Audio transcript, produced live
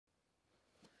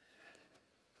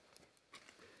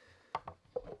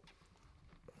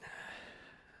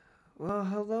Well,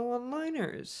 hello,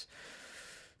 onliners.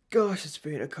 Gosh, it's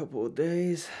been a couple of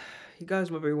days. You guys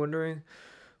might be wondering,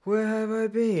 where have I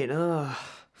been? Uh,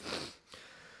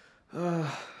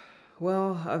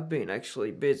 well, I've been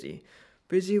actually busy.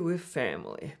 Busy with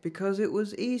family, because it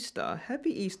was Easter.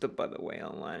 Happy Easter, by the way,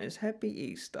 onliners. Happy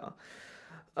Easter.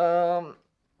 Um,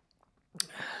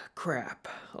 Crap.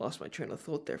 I lost my train of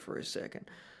thought there for a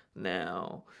second.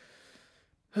 Now,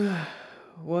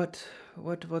 what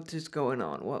what is going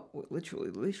on? What literally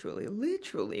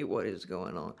what is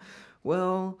going on?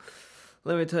 Well,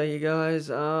 let me tell you guys,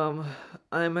 I'm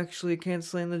actually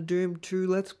canceling the Doom 2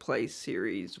 Let's Play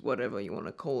series, whatever you want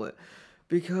to call it,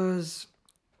 because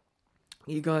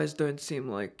you guys don't seem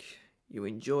like you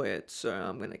enjoy it, so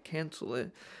I'm gonna cancel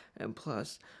it. And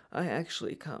plus, I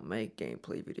actually can't make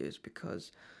gameplay videos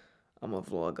because I'm a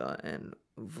vlogger, and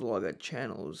vlogger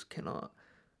channels cannot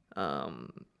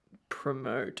um,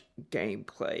 promote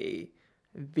gameplay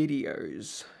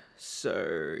videos.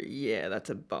 So yeah, that's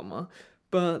a bummer,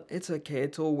 but it's okay.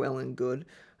 It's all well and good.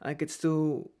 I could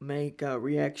still make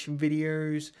reaction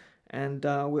videos, and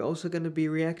we're also going to be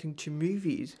reacting to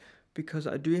movies because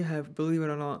I do have, believe it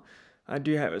or not, I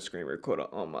do have a screen recorder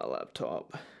on my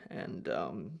laptop, and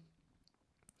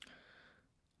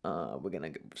we're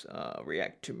gonna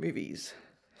react to movies.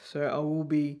 So I will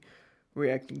be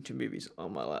reacting to movies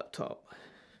on my laptop.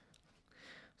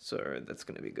 So that's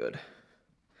gonna be good.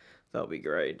 That'll be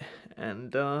great.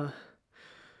 And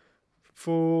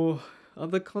for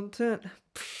other content,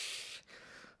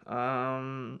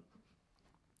 um,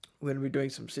 we're gonna be doing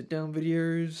some sit down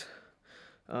videos.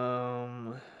 I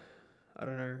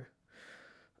don't know,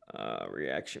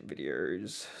 reaction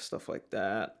videos, stuff like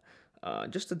that.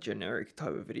 Just the generic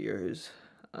type of videos.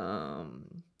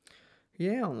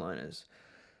 Yeah, onliners.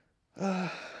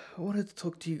 I wanted to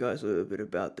talk to you guys a little bit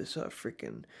about this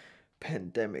freaking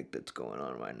pandemic that's going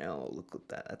on right now. Look at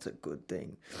that. That's a good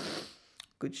thing.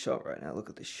 Good shot right now. Look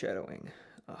at the shadowing.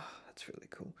 That's really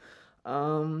cool.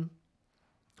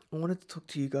 I wanted to talk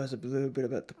to you guys a little bit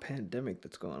about the pandemic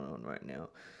that's going on right now.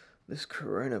 This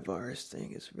coronavirus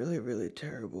thing is really, really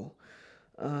terrible.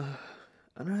 I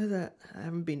know that I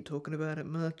haven't been talking about it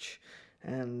much,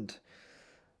 and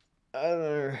I don't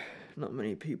know, not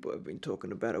many people have been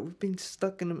talking about it. We've been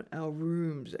stuck in our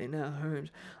rooms, in our homes.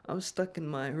 I'm stuck in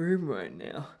my room right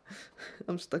now.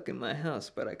 I'm stuck in my house,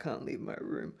 but I can't leave my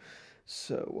room.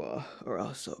 So, or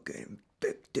else I'll get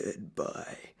infected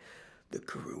by the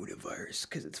coronavirus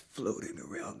because it's floating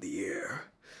around the air.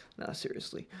 Nah,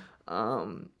 seriously.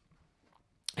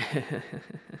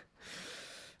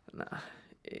 Nah,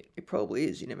 it probably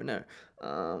is. You never know.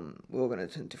 We're all gonna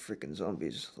turn to freaking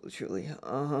zombies, literally.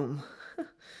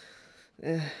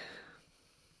 Eh,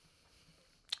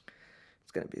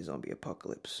 it's gonna be a zombie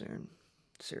apocalypse soon.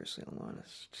 Seriously, online,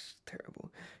 it's just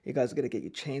terrible. You guys gotta get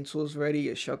your chainsaws ready,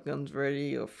 your shotguns ready,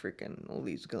 your freaking all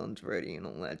these guns ready, and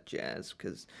all that jazz.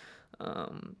 Because,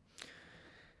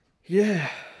 yeah,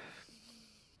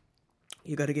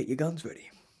 you gotta get your guns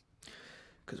ready.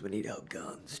 Because we need our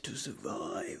guns to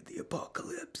survive the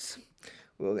apocalypse.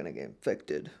 We're all gonna get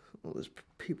infected. Well, there's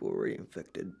people already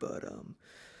infected, but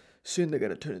soon they're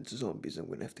gonna turn into zombies, and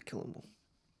we're gonna have to kill them all.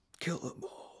 Kill them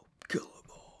all. Kill them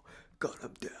all. Gun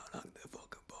them down. Hang their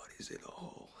fucking bodies in a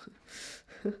hole.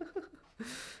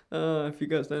 If you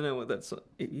guys don't know what that song,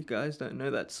 if you guys don't know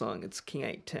that song, it's King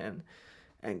 810.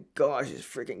 And gosh, his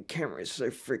freaking camera is so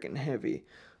freaking heavy.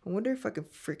 I wonder if I can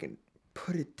freaking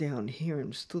put it down here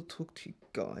and still talk to you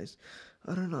guys.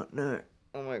 I do not know.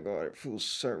 Oh my god, it feels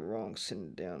so wrong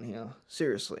sitting down here.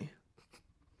 Seriously.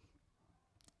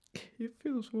 It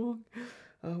feels wrong.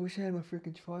 I wish I had my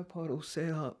freaking tripod all set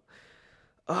up.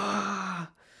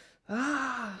 Ah!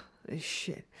 It's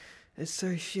shit. It's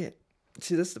so shit.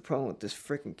 See, that's the problem with this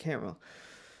freaking camera.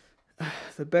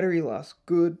 The battery lasts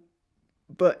good,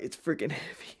 but it's freaking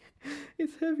heavy.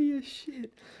 It's heavy as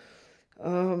shit.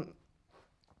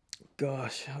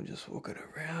 Gosh, I'm just walking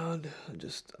around. I'm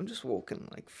just walking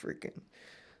like freaking,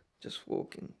 just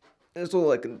walking. That's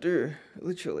all I can do,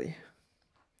 literally.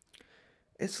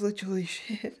 It's literally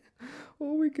shit.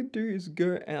 All we can do is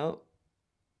go out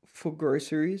for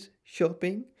groceries,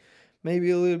 shopping,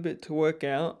 maybe a little bit to work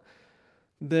out.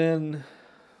 Then,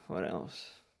 what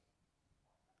else?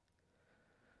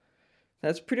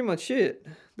 That's pretty much it.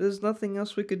 There's nothing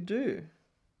else we could do.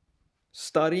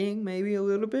 Studying, maybe a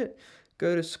little bit.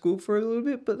 Go to school for a little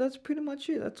bit, but that's pretty much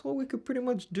it. That's all we could pretty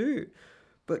much do.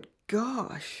 But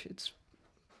gosh,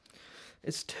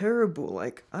 it's terrible.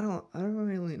 Like I don't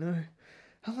really know.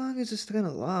 How long is this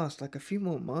gonna last? Like a few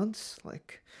more months?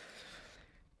 Like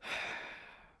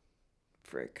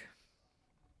frick.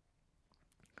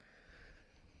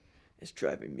 It's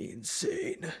driving me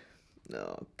insane.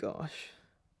 Oh gosh.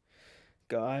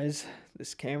 Guys,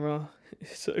 this camera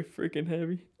is so freaking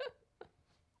heavy.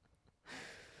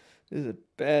 This is a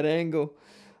bad angle.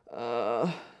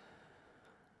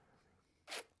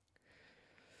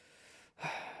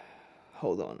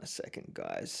 Hold on a second,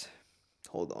 guys.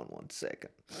 Hold on 1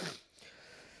 second.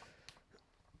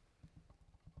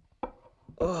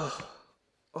 Oh,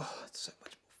 it's so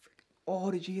much more freaking. Oh,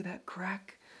 did you hear that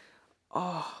crack?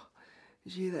 Oh,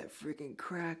 did you hear that freaking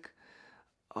crack?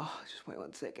 Oh, just wait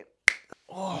 1 second.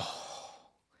 Oh,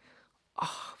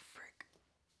 frick.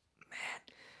 Man,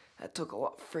 that took a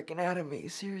lot freaking out of me.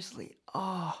 Seriously.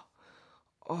 Oh,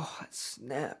 that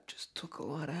snap just took a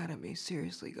lot out of me.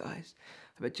 Seriously, guys.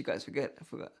 I bet you guys forgot. I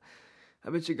forgot. I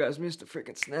bet you guys missed the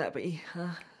freaking snappy,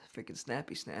 huh? Freaking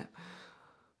snappy snap.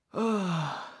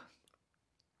 Oh.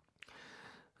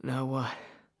 Now what?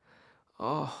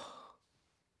 Oh,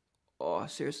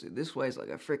 seriously, this weighs like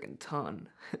a freaking ton.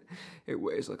 It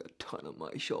weighs like a ton on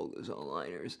my shoulders on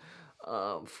liners.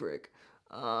 Frick.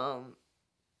 Oh,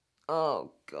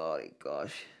 golly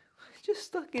gosh. Just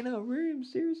stuck in a room,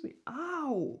 seriously.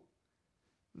 Ow.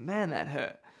 Man, that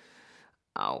hurt.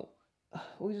 Ow.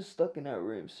 We just stuck in our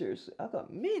room, seriously. I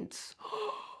got mints.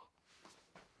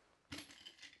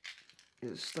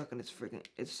 It's stuck in its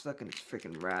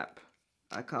freaking wrap.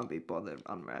 I can't be bothered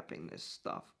unwrapping this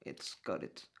stuff. It's got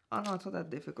it. Oh no, it's not that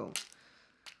difficult.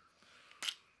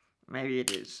 Maybe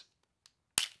it is.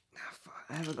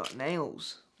 I haven't got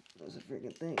nails. That's a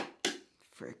freaking thing.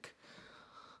 Frick.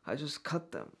 I just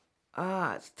cut them.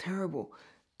 It's terrible.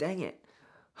 Dang it.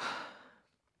 I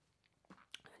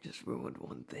just ruined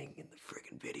one thing and the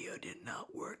freaking video did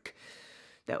not work.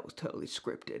 That was totally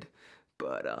scripted.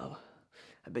 But, I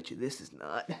bet you this is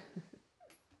not.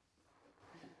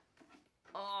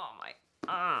 Oh my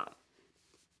arm.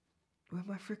 Where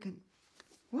my freaking.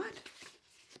 What?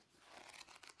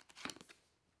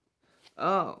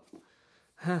 Oh.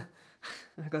 Huh.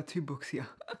 I got 2 books here.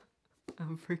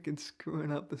 I'm freaking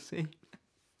screwing up the scene.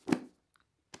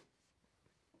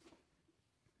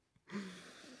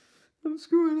 I'm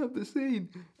screwing up the scene.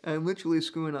 I'm literally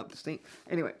screwing up the scene.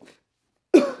 Anyway.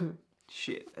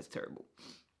 Shit, that's terrible.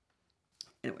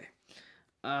 Anyway.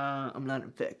 I'm not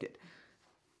infected.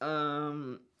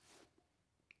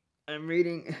 I'm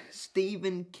reading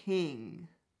Stephen King.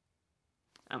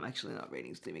 I'm actually not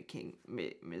reading Stephen King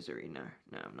Misery. No,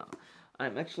 I'm not.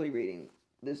 I'm actually reading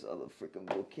this other freaking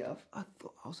book here. I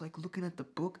was like looking at the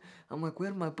book. I'm like, where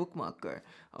did my bookmark go?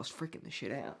 I was freaking the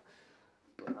shit out.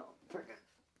 But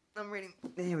I'm reading.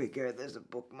 There we go. There's a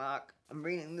bookmark. I'm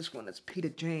reading this one. It's Peter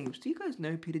James. Do you guys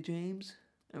know Peter James?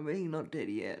 I'm reading Not Dead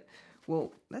Yet.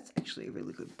 Well, that's actually a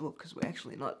really good book because we're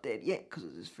actually not dead yet because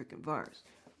of this freaking virus.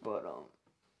 But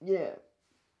yeah.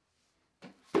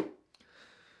 Freaking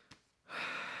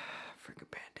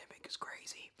pandemic is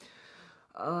crazy.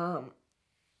 I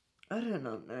don't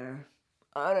know.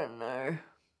 I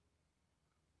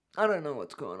don't know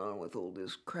what's going on with all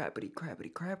this crappity crap.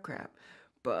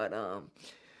 But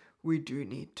we do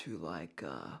need to like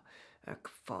act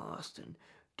fast and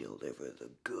deliver the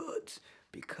goods,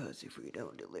 because if we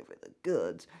don't deliver the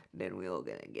goods, then we're all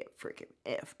gonna get freaking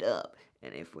effed up,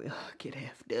 and if we all get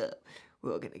effed up,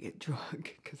 we're all gonna get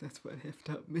drunk, because that's what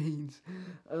effed up means.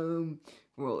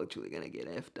 We're all actually gonna get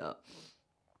effed up.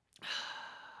 I'm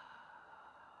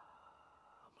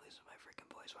losing my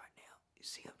freaking voice right now. You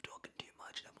see, I'm talking too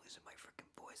much, and I'm losing my freaking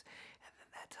voice, and then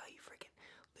that's how you freaking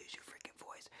lose your freaking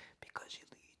voice, because you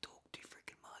talk too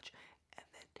freaking much, and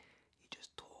then you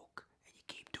just talk, and you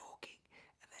keep talking,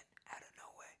 and then out of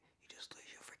nowhere, you just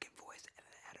lose your freaking voice, and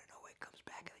then out of nowhere it comes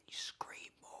back, and then you scream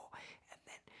more, and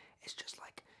then it's just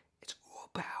like, it's raw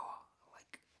power.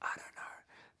 Like, I don't know,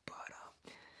 but,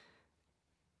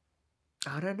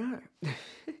 I don't know.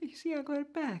 You see, I got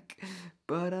it back.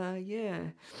 But,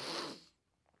 yeah.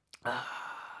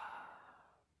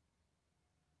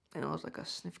 And I was like, I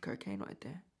sniffed cocaine right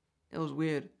there. It was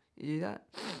weird. You do that?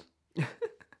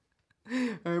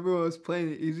 I remember when I was playing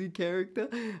the Izzy character,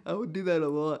 I would do that a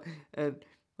lot, and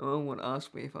my mom would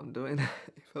ask me if I'm doing that,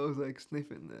 if I was like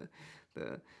sniffing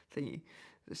the thingy,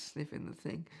 just sniffing the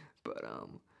thing. But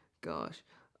gosh,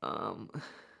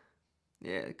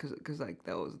 yeah, cause like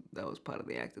that was part of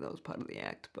the act.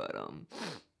 But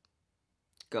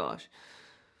gosh,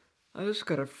 I just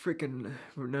got a freaking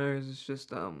nose. It's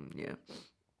just yeah.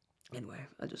 Anyway,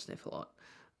 I just sniff a lot,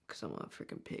 cause I'm a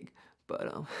freaking pig. But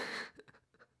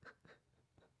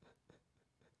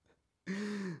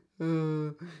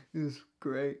it's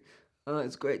great.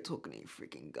 It's great talking to you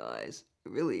freaking guys.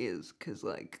 It really is, cause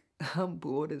like I'm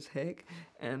bored as heck,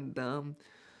 and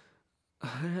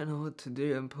I don't know what to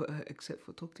do except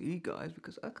for talk to you guys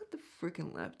because I got the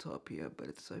freaking laptop here, but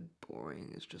it's so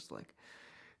boring. It's just like,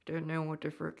 don't know what to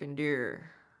freaking do.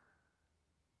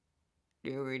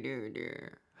 Do.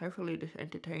 Hopefully this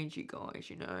entertains you guys,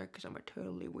 you know, because I'm a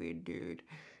totally weird dude.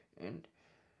 And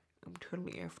I'm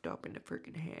totally effed up in the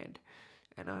freaking head.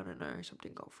 And I don't know,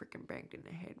 something got freaking banged in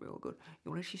the head real good.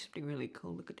 You want to see something really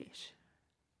cool? Look at this.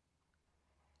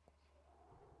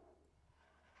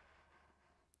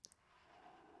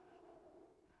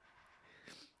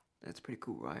 That's pretty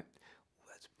cool, right?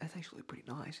 That's actually pretty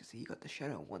nice. You see, you got the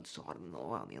shadow on one side and the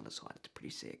light on the other side. It's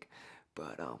pretty sick.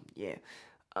 But yeah.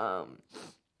 Oh,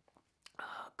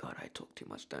 God, I talk too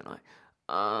much, don't I?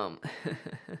 Oh,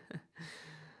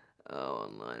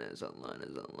 onliners.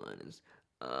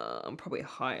 I'm probably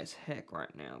high as heck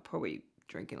right now. Probably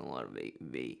drinking a lot of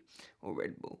V or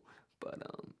Red Bull. But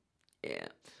yeah.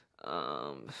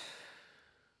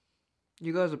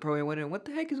 You guys are probably wondering what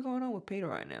the heck is going on with Peter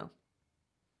right now.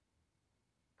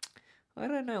 I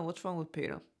don't know what's wrong with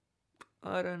Peter.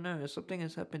 I don't know. Something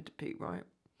has happened to Pete, right?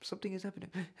 Something has happened.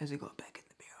 Has he got back in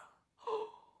the mirror?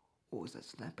 What was that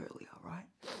snap earlier, right?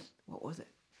 What was it?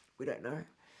 We don't know.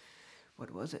 What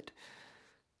was it?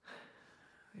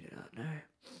 We do not know.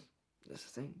 That's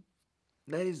the thing.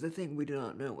 That is the thing. We do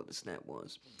not know what the snap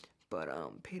was. But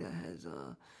Peter has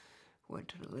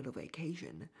went on a little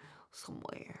vacation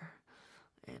somewhere,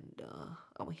 and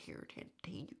I'm here to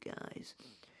entertain you guys.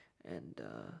 And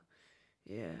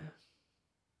yeah.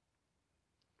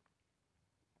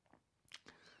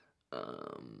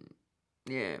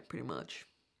 Yeah, pretty much.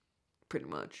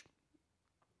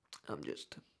 I'm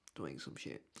just doing some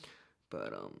shit.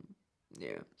 But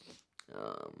yeah.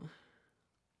 Um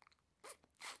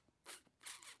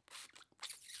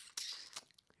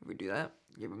ever do that?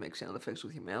 You ever make sound effects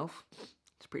with your mouth?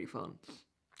 It's pretty fun.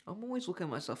 I'm always looking at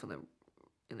myself in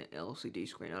the LCD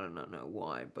screen. I do not know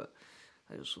why, but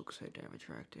I just look so damn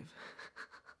attractive.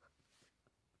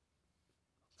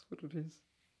 That's what it is.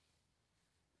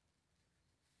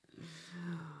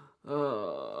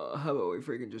 How about we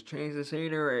freaking just change the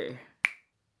scenery?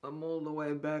 I'm all the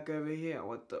way back over here.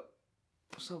 What the?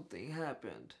 Something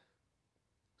happened.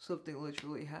 Something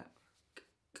literally happened.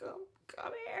 Come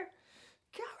here.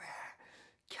 Come here.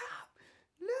 Come.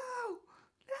 No.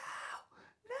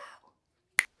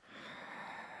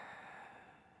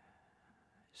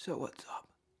 So what's up?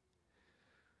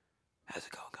 How's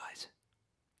it going, guys?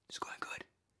 It's going good.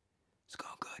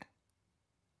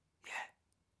 Yeah.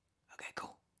 Okay,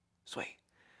 cool. Sweet.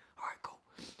 Alright, cool.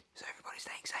 So everybody's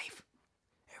staying safe.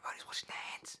 Everybody's washing their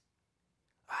hands.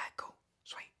 Alright, cool.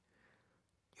 Sweet.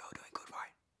 You're doing good,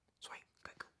 right? Sweet.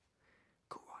 Okay, cool.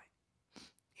 Cool, right.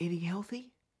 Eating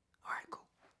healthy? Alright, cool.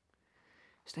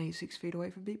 Staying 6 feet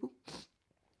away from people?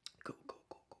 Cool.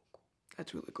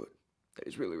 That's really good. That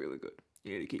is really, really good.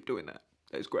 You need to keep doing that.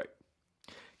 That is great.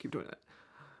 Keep doing that.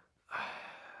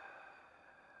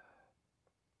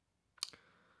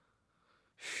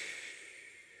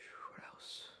 What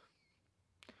else?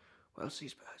 What else are you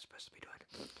supposed to be doing?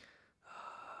 I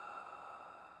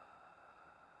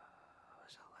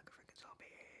sound like a freaking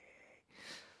zombie.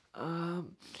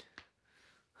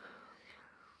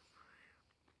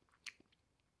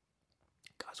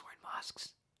 Guys wearing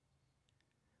masks.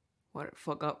 Why don't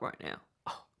fuck up right now?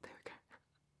 Oh, there we go.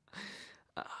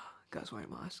 Guys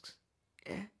wearing masks.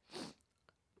 Yeah.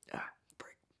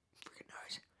 Freaking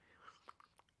nose.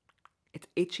 It's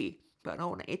itchy, but I don't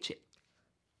want to itch it.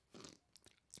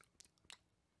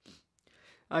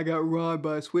 I got robbed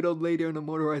by a sweet old lady on a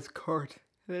motorized cart.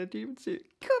 And I didn't even see it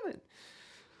coming.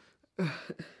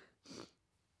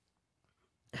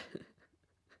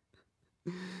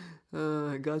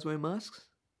 Guys wearing masks?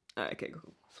 Okay,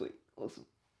 cool. Sweet.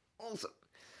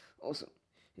 Awesome.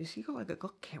 You see, I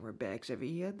got camera bags over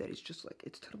here that is just like,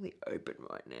 it's totally open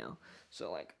right now.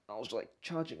 So like, I was like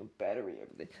charging a battery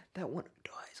over there. That one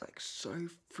dies like so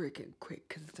freaking quick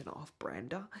because it's an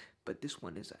off-brander. But this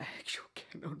one is an actual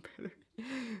Canon battery.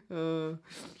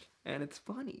 And it's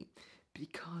funny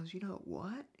because you know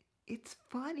what? It's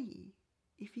funny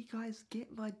if you guys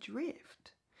get my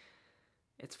drift.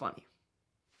 It's funny.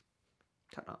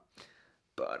 Turn up.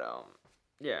 But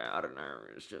yeah, I don't know.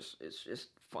 It's just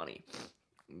funny.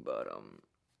 But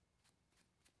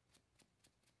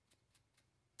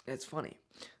it's funny.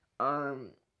 Yeah,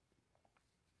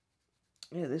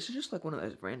 this is just like one of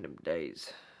those random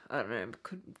days. I don't know.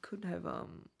 Could have the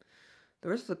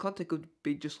rest of the content could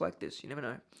be just like this. You never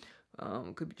know.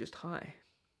 Could be just high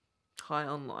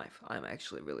on life. I'm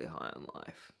actually really high on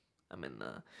life. I'm in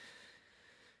the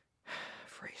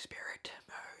free spirit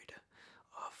mode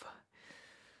of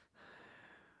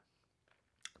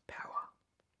power.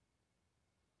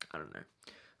 I don't know.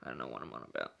 I don't know what I'm on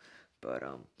about. But,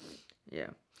 yeah.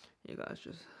 You guys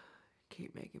just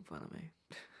keep making fun of me.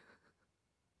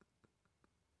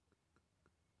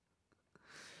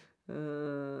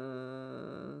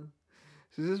 So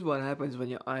this is what happens when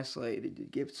you're isolated. You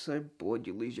get so bored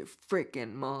you lose your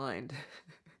freaking mind.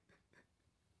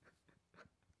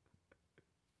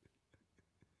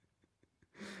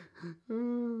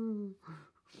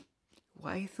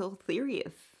 Why are you so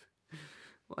serious?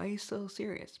 Why are you so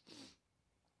serious?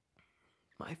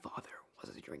 My father was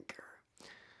a drinker.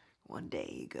 One day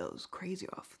he gets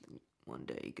crazier off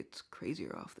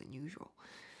than usual.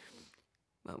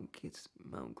 Mom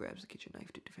grabs the kitchen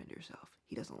knife to defend herself.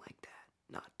 He doesn't like that.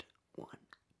 Not one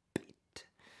bit.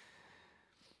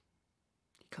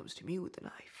 He comes to me with the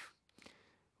knife.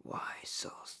 Why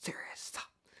so serious?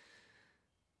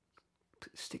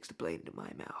 Sticks the blade into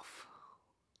my mouth.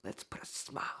 Let's put a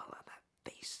smile on that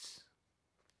face.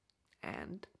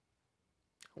 And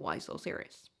why so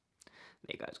serious?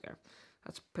 There you guys go.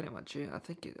 That's pretty much it. I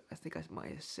think I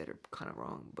might have said it kind of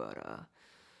wrong, but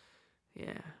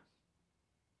yeah,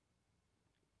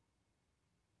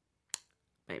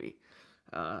 maybe.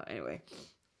 Anyway,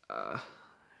 can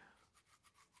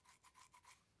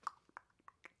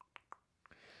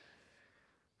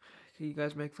you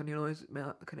guys make funny noises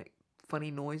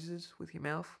with your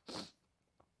mouth?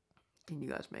 Can you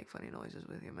guys make funny noises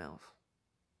with your mouth?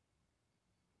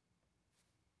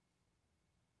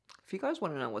 If you guys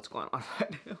want to know what's going on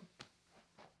right now.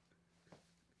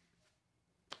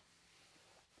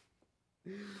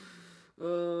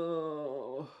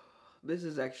 Oh, this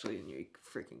is actually a new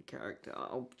freaking character.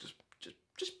 I'll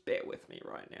just bear with me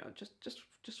right now. Just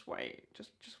wait.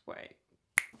 Just wait.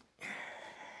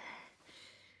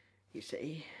 You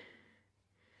see?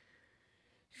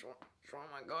 Show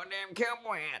my goddamn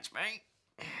cowboy hats, mate.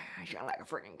 I sound like a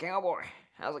freaking cowboy.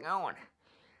 How's it going?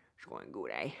 It's going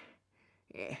good, eh?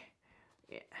 Yeah.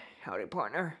 Howdy,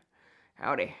 partner.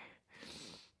 Howdy.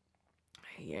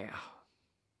 Yeah.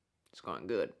 It's going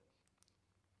good.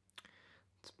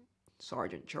 It's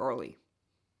Sergeant Charlie.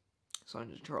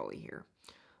 Sergeant Charlie here.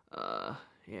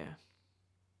 Yeah.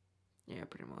 Yeah,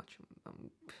 pretty much.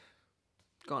 I'm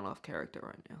gone off character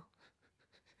right now.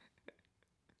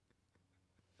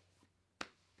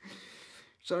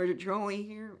 Sergeant Charlie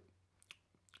here.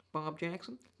 Bob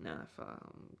Jackson. Nah, if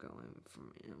I'm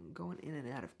going in and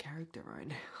out of character right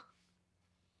now.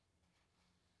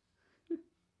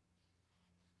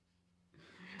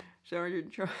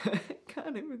 Sergeant Charlie,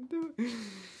 can't even do it.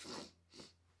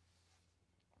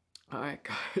 Alright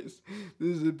guys,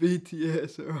 this is a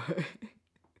BTS, alright?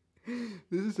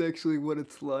 This is actually what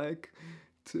it's like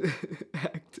to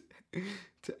act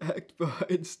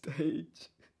behind stage.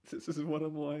 This is what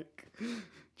I'm like.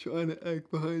 Trying to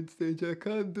act behind stage. I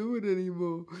can't do it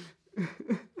anymore.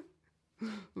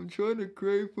 I'm trying to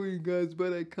crave for you guys,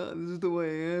 but I can't. This is the way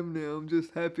I am now. I'm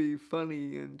just happy,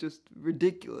 funny, and just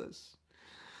ridiculous.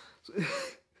 So,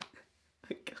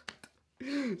 I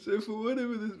can't. So for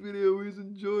whatever this video is,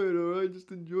 enjoy it, alright?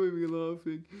 Just enjoy me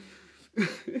laughing.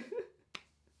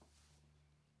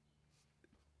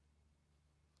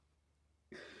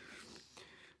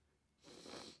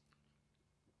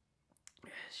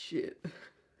 Shit.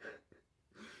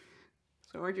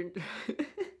 Sergeant.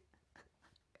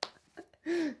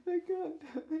 I can't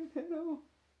do it at all.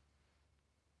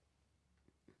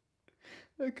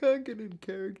 I can't get in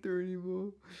character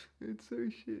anymore. It's so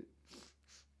shit.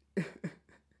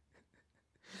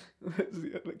 What's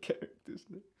the other character's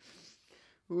name?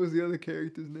 What was the other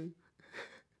character's name?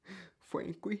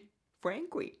 Frankie?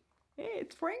 Frankie. Hey,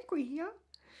 it's Frankie here.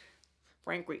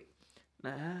 Frankie.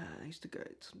 Nah, I used to go.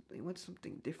 He wants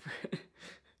something different.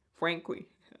 Frankie.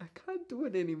 I can't do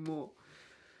it anymore.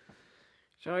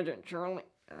 Sergeant Charlie.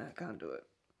 I can't do it.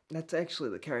 That's actually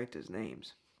the characters'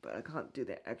 names, but I can't do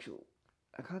the actual.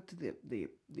 I can't do the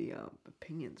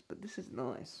opinions. But this is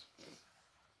nice.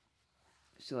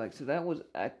 So that was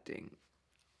acting.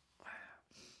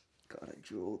 God, I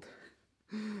drooled.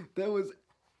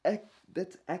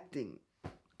 That's acting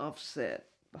offset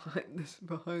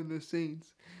behind the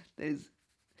scenes.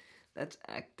 That's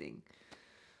acting.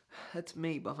 That's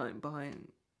me behind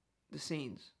the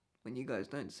scenes when you guys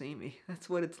don't see me. That's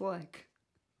what it's like.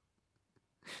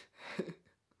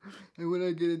 And when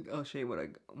I get in, I'll show you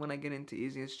when I get into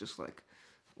easy, it's just like,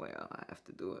 well, I have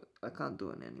to do it. I can't do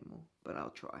it anymore, but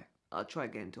I'll try. I'll try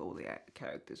to get into all the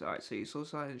characters. All right, so you saw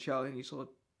Sergeant Charlie, and you saw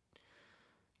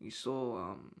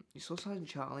Sergeant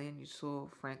Charlie, and you saw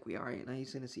Frankie. All right, now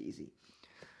you're gonna see easy.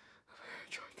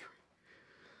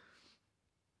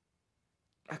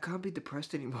 I can't be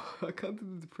depressed anymore. I can't do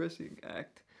the depressing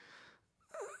act.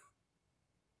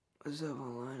 What's up,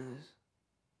 onliners?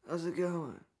 How's it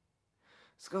going?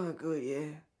 It's going good, yeah?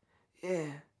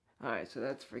 Yeah. Alright, so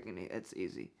that's freaking it. That's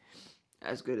easy.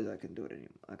 As good as I can do it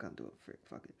anymore. I can't do it,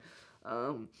 fuck it.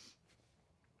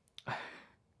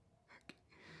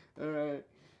 Alright.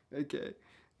 Okay.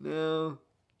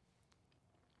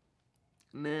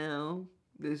 Now,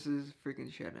 this is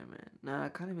freaking Shadow Man. Nah, I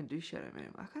can't even do Shadow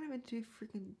Man. I can't even do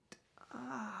freaking...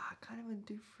 I can't even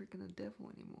do freaking the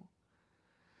devil anymore.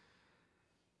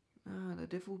 The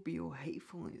devil will be all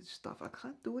hateful and stuff. I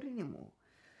can't do it anymore.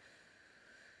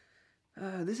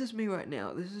 This is me right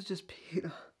now. This is just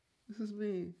Peter. This is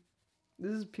me.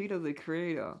 This is Peter, the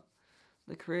creator.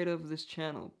 The creator of this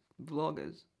channel.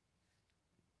 Vloggers.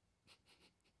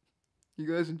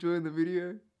 You guys enjoying the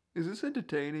video? Is this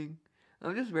entertaining?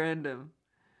 I'm just random.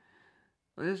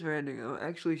 I'm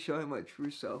actually showing my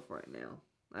true self right now.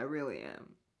 I really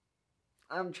am.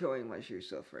 I'm showing my true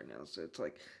self right now. So it's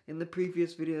like, in the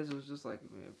previous videos, it was just like,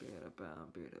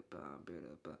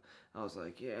 I was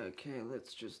like, yeah, okay,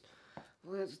 let's do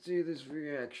this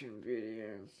reaction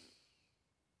video.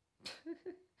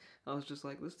 I was just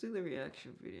like, let's do the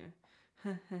reaction video.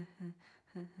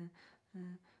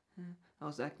 I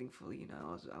was acting fully, you know,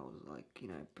 I was like, you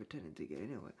know, pretending to get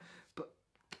into it. But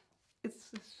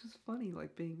it's just funny,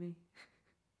 like, being me.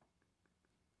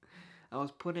 I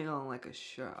was putting on like a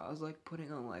show. I was like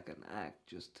putting on like an act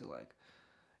just to like,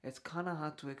 it's kind of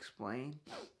hard to explain.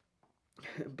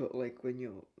 But like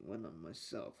when I'm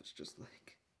myself, it's just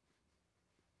like,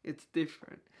 it's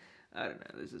different. I don't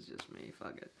know, this is just me,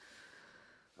 fuck it.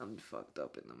 I'm fucked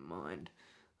up in the mind.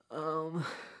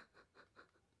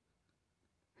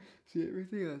 See,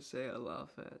 everything I say I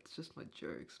laugh at. It's just my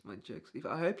jokes.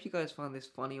 I hope you guys find this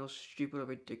funny or stupid or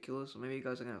ridiculous, or maybe you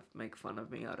guys are gonna make fun of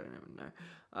me. I don't even know.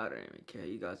 I don't even care.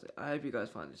 I hope you guys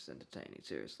find this entertaining,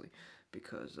 seriously,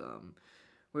 because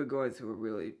we're going through a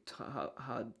really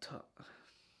hard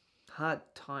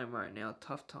time right now,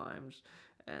 tough times,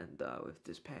 and with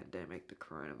this pandemic, the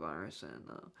coronavirus,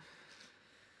 and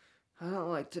I don't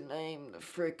like to name the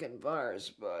freaking virus,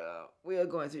 but we are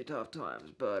going through tough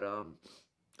times, but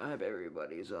I hope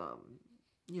everybody's,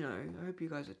 you know, I hope you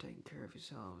guys are taking care of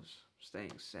yourselves,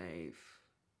 staying safe,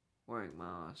 wearing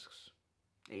masks,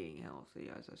 eating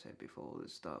healthy, as I said before, all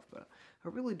this stuff, but I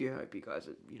really do hope you guys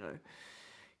are, you know,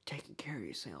 taking care of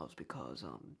yourselves, because,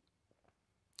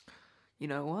 you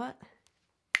know what?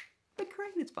 The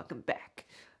creator's fucking back.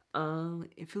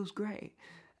 It feels great,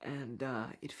 and,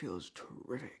 it feels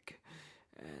terrific,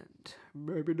 and,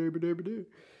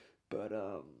 but,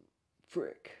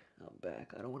 frick. I'm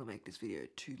back. I don't want to make this video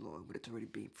too long, but it's already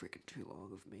been freaking too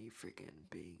long of me freaking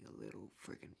being a little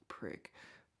freaking prick.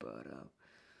 But,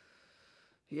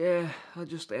 yeah, I'll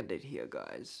just end it here,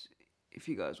 guys. If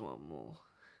you guys want more,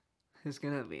 there's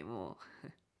gonna be more.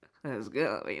 There's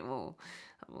gonna be more.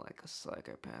 I'm like a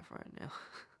psychopath right now.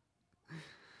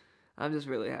 I'm just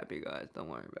really happy, guys. Don't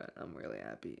worry about it. I'm really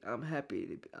happy. I'm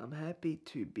happy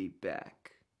to be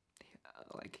back.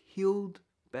 Like, healed,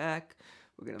 back.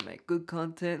 We're gonna make good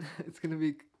content. It's gonna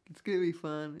be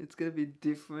fun. It's gonna be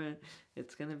different.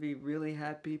 It's gonna be really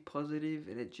happy, positive,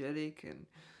 energetic, and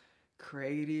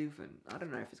creative. And I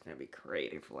don't know if it's gonna be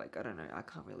creative. Like, I don't know. I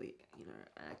can't really, you know,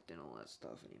 act and all that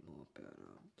stuff anymore. But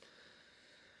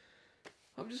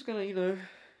I'm just gonna, you know,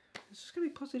 it's just gonna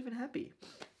be positive and happy.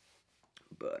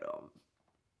 But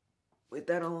with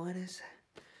that, onliners,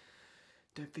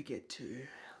 don't forget to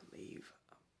leave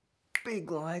a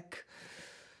big like,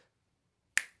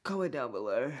 comment down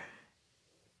below,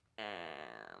 and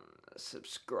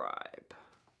subscribe.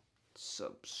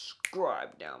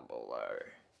 Subscribe down below,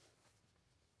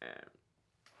 and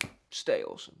stay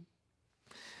awesome,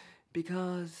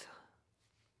 because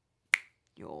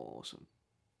you're awesome.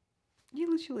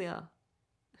 You literally are.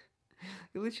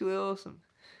 You're literally awesome.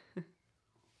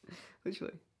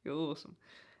 Literally, you're awesome.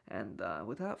 And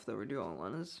without further ado,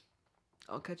 onliners,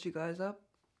 I'll catch you guys up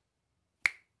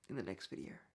in the next video.